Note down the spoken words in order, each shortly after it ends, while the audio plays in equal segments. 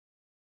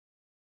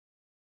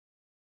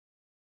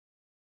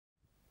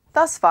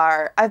Thus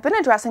far, I've been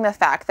addressing the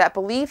fact that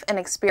belief and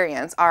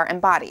experience are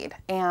embodied,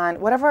 and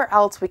whatever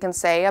else we can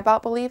say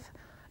about belief,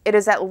 it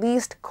is at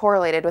least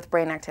correlated with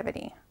brain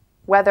activity,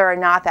 whether or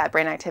not that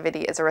brain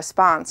activity is a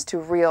response to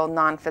real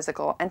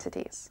non-physical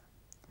entities.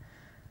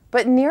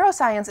 But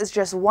neuroscience is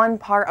just one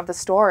part of the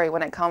story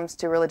when it comes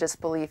to religious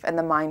belief and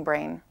the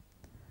mind-brain.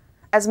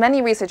 As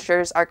many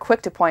researchers are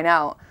quick to point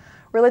out,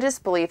 religious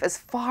belief is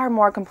far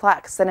more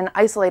complex than an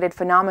isolated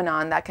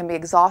phenomenon that can be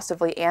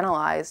exhaustively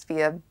analyzed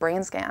via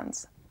brain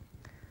scans.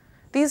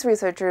 These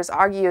researchers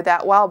argue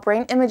that while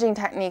brain imaging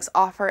techniques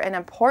offer an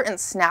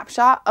important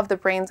snapshot of the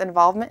brain's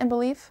involvement in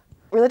belief,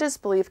 religious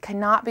belief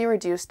cannot be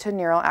reduced to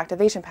neural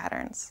activation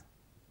patterns.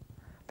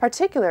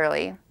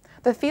 Particularly,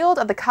 the field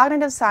of the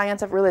cognitive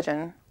science of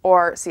religion,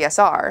 or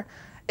CSR,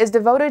 is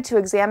devoted to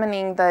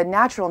examining the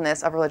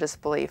naturalness of religious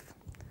belief.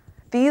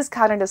 These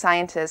cognitive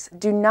scientists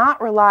do not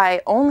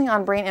rely only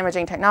on brain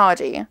imaging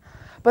technology,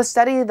 but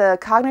study the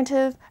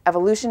cognitive,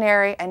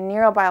 evolutionary, and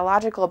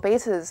neurobiological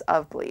bases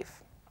of belief.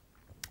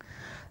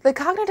 The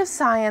cognitive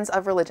science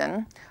of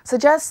religion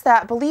suggests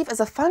that belief is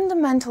a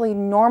fundamentally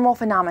normal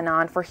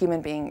phenomenon for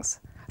human beings,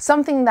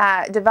 something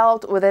that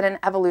developed within an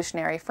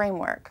evolutionary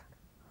framework.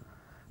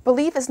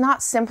 Belief is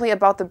not simply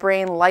about the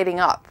brain lighting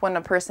up when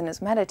a person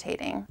is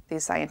meditating,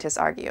 these scientists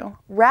argue.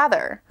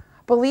 Rather,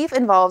 belief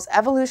involves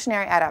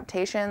evolutionary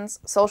adaptations,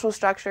 social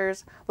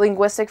structures,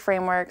 linguistic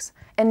frameworks,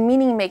 and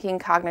meaning-making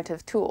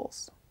cognitive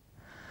tools.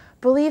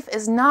 Belief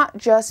is not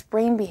just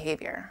brain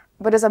behavior,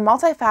 but is a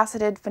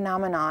multifaceted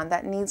phenomenon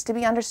that needs to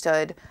be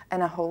understood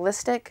in a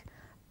holistic,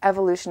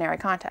 evolutionary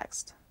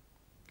context.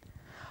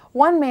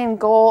 One main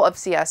goal of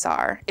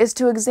CSR is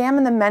to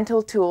examine the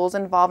mental tools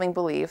involving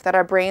belief that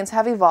our brains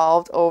have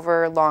evolved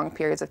over long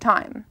periods of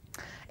time,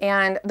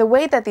 and the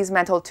way that these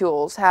mental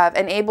tools have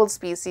enabled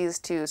species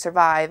to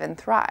survive and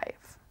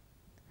thrive.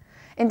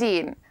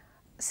 Indeed,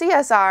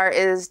 CSR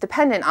is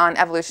dependent on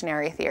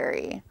evolutionary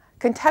theory,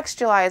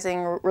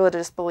 contextualizing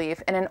religious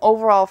belief in an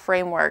overall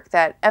framework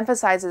that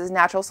emphasizes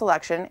natural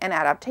selection and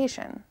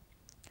adaptation.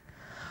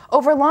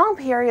 Over long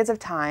periods of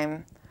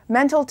time,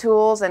 mental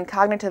tools and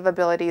cognitive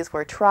abilities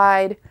were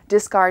tried,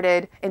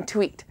 discarded, and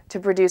tweaked to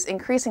produce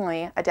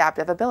increasingly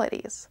adaptive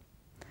abilities.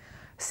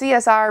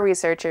 CSR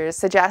researchers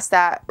suggest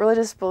that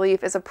religious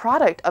belief is a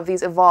product of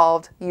these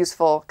evolved,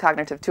 useful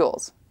cognitive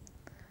tools.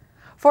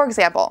 For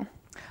example,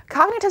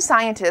 cognitive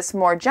scientists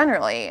more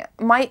generally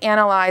might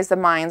analyze the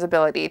mind's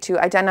ability to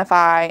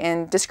identify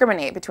and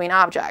discriminate between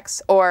objects,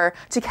 or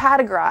to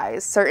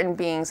categorize certain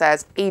beings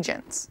as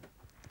agents.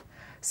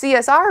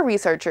 CSR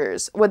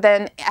researchers would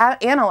then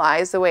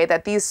analyze the way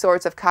that these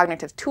sorts of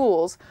cognitive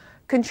tools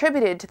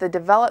contributed to the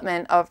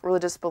development of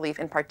religious belief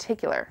in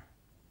particular.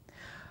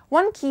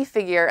 One key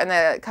figure in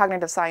the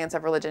cognitive science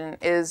of religion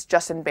is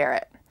Justin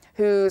Barrett,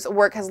 whose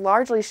work has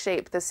largely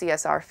shaped the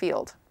CSR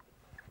field.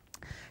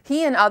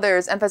 He and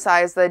others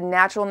emphasize the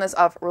naturalness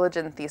of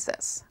religion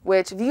thesis,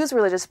 which views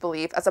religious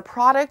belief as a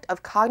product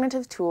of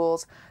cognitive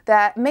tools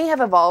that may have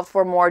evolved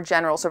for more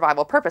general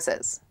survival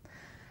purposes.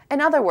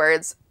 In other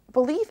words,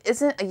 belief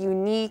isn't a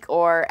unique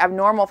or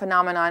abnormal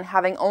phenomenon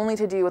having only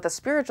to do with the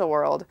spiritual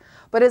world,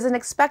 but is an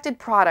expected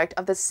product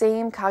of the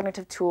same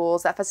cognitive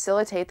tools that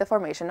facilitate the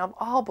formation of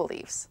all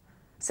beliefs.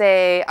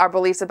 Say, our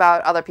beliefs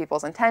about other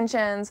people's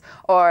intentions,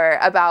 or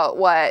about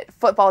what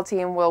football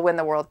team will win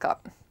the World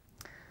Cup.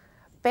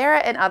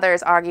 Barrett and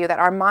others argue that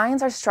our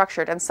minds are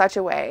structured in such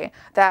a way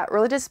that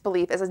religious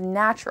belief is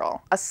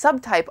natural, a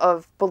subtype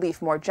of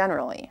belief more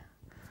generally.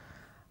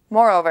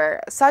 Moreover,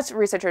 such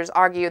researchers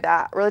argue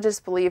that religious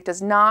belief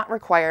does not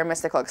require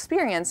mystical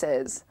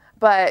experiences,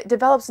 but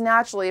develops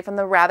naturally from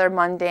the rather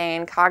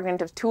mundane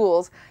cognitive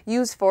tools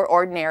used for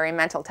ordinary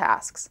mental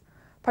tasks,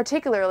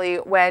 particularly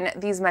when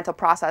these mental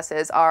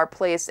processes are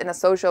placed in a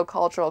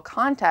socio-cultural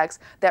context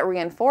that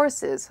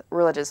reinforces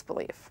religious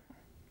belief.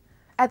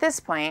 At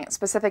this point,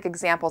 specific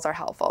examples are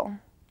helpful.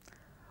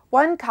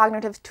 One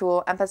cognitive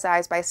tool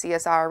emphasized by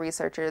CSR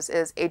researchers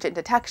is agent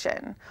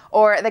detection,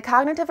 or the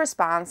cognitive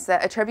response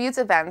that attributes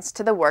events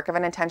to the work of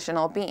an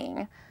intentional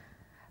being.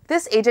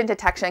 This agent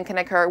detection can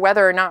occur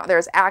whether or not there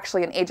is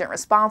actually an agent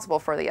responsible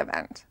for the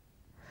event.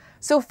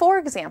 So for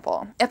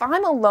example, if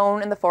I'm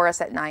alone in the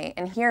forest at night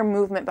and hear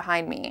movement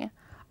behind me,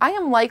 I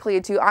am likely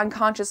to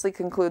unconsciously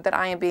conclude that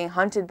I am being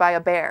hunted by a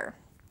bear,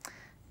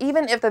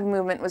 even if the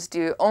movement was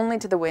due only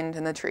to the wind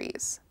in the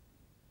trees.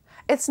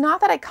 It's not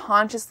that I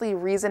consciously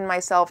reason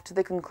myself to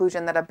the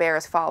conclusion that a bear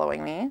is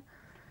following me.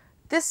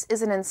 This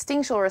is an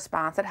instinctual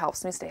response that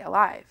helps me stay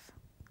alive.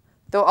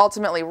 Though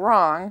ultimately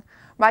wrong,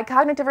 my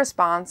cognitive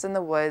response in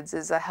the woods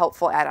is a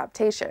helpful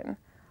adaptation.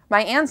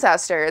 My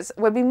ancestors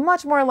would be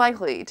much more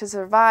likely to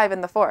survive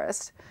in the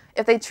forest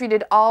if they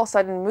treated all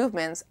sudden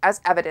movements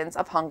as evidence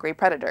of hungry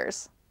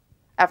predators.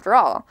 After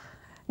all,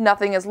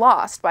 nothing is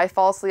lost by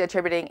falsely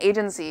attributing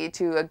agency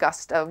to a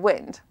gust of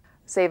wind,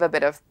 save a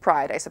bit of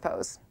pride, I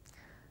suppose.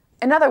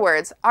 In other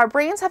words, our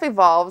brains have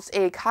evolved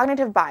a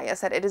cognitive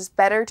bias that it is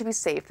better to be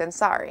safe than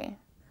sorry.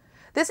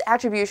 This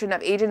attribution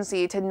of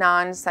agency to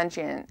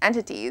non-sentient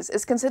entities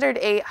is considered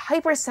a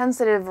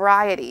hypersensitive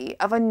variety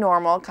of a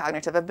normal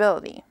cognitive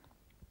ability.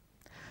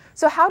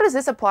 So how does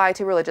this apply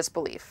to religious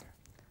belief?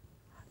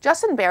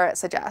 Justin Barrett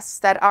suggests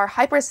that our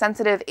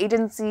hypersensitive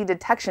agency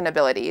detection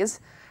abilities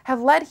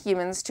have led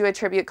humans to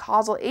attribute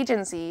causal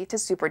agency to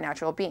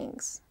supernatural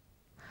beings.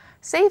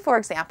 Say, for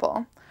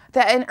example,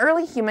 that an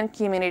early human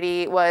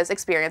community was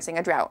experiencing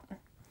a drought.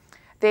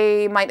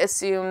 They might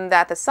assume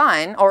that the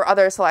sun, or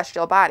other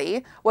celestial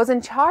body, was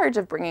in charge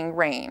of bringing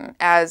rain,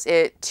 as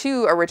it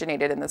too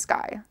originated in the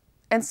sky,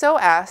 and so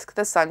ask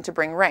the sun to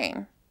bring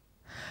rain.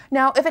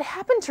 Now, if it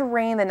happened to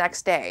rain the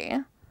next day,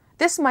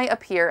 this might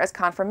appear as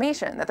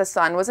confirmation that the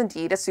sun was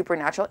indeed a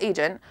supernatural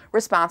agent,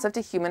 responsive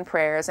to human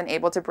prayers and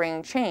able to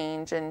bring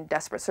change in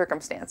desperate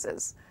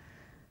circumstances.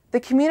 The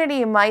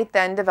community might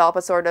then develop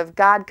a sort of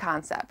God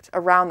concept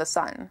around the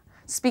sun,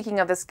 speaking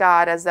of this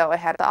God as though it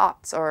had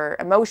thoughts or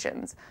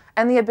emotions,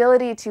 and the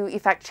ability to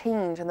effect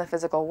change in the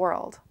physical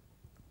world.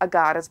 A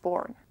God is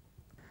born.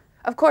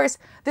 Of course,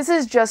 this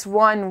is just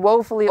one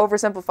woefully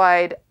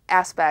oversimplified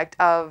aspect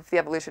of the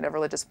evolution of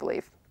religious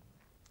belief.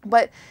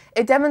 But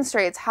it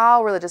demonstrates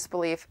how religious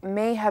belief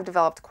may have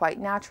developed quite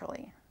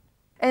naturally.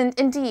 And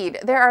indeed,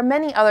 there are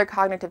many other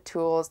cognitive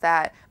tools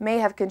that may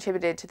have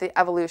contributed to the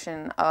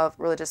evolution of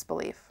religious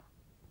belief.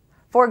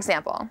 For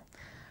example,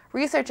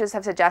 researchers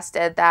have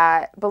suggested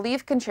that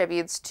belief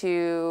contributes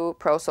to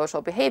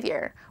pro-social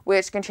behavior,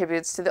 which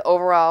contributes to the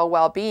overall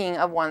well-being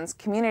of one's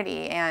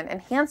community and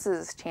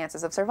enhances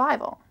chances of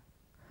survival.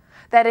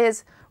 That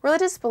is,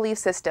 religious belief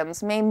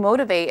systems may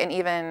motivate and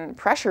even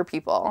pressure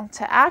people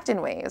to act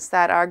in ways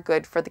that are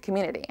good for the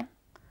community.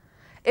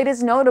 It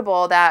is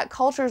notable that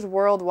cultures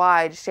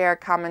worldwide share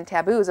common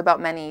taboos about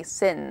many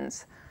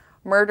sins.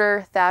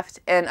 Murder, theft,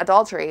 and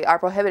adultery are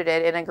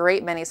prohibited in a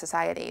great many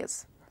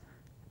societies.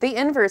 The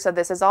inverse of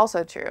this is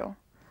also true.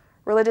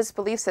 Religious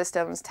belief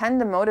systems tend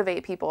to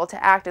motivate people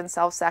to act in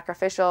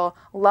self-sacrificial,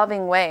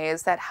 loving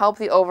ways that help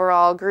the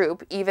overall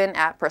group, even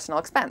at personal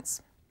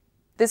expense.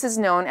 This is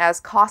known as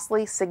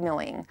costly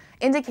signaling,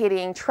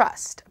 indicating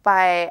trust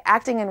by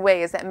acting in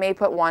ways that may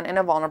put one in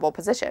a vulnerable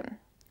position.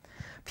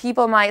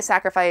 People might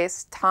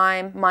sacrifice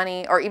time,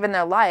 money, or even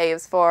their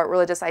lives for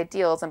religious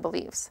ideals and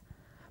beliefs.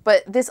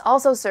 But this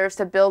also serves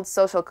to build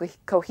social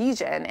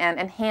cohesion and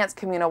enhance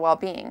communal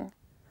well-being.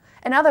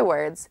 In other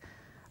words,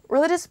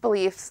 religious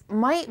beliefs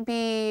might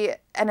be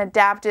an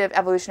adaptive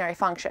evolutionary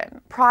function,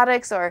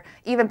 products or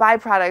even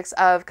byproducts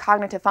of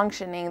cognitive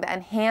functioning that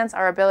enhance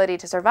our ability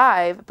to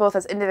survive both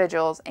as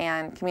individuals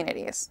and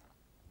communities.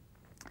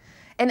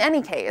 In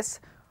any case,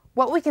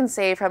 what we can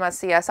say from a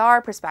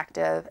CSR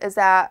perspective is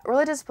that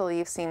religious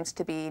belief seems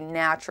to be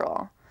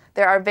natural.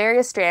 There are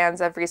various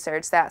strands of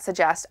research that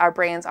suggest our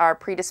brains are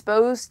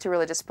predisposed to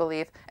religious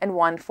belief in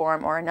one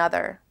form or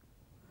another.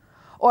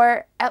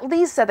 Or at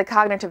least that the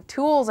cognitive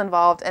tools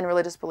involved in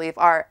religious belief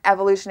are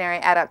evolutionary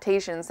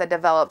adaptations that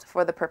developed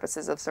for the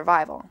purposes of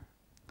survival.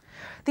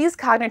 These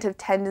cognitive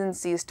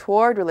tendencies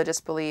toward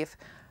religious belief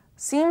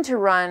seem to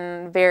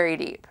run very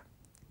deep.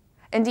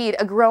 Indeed,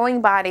 a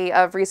growing body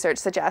of research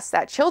suggests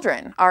that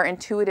children are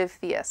intuitive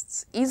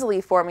theists,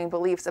 easily forming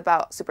beliefs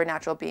about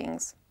supernatural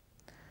beings.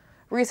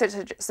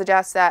 Research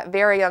suggests that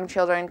very young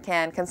children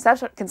can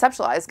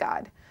conceptualize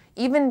God,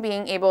 even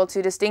being able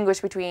to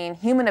distinguish between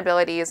human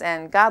abilities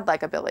and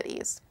godlike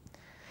abilities.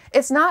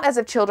 It's not as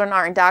if children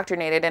are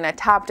indoctrinated in a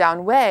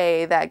top-down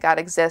way that God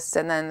exists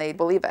and then they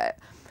believe it,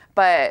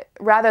 but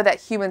rather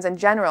that humans in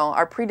general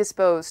are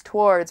predisposed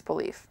towards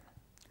belief.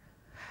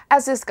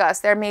 As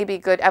discussed, there may be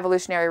good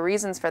evolutionary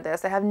reasons for this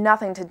that have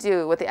nothing to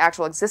do with the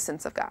actual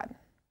existence of God.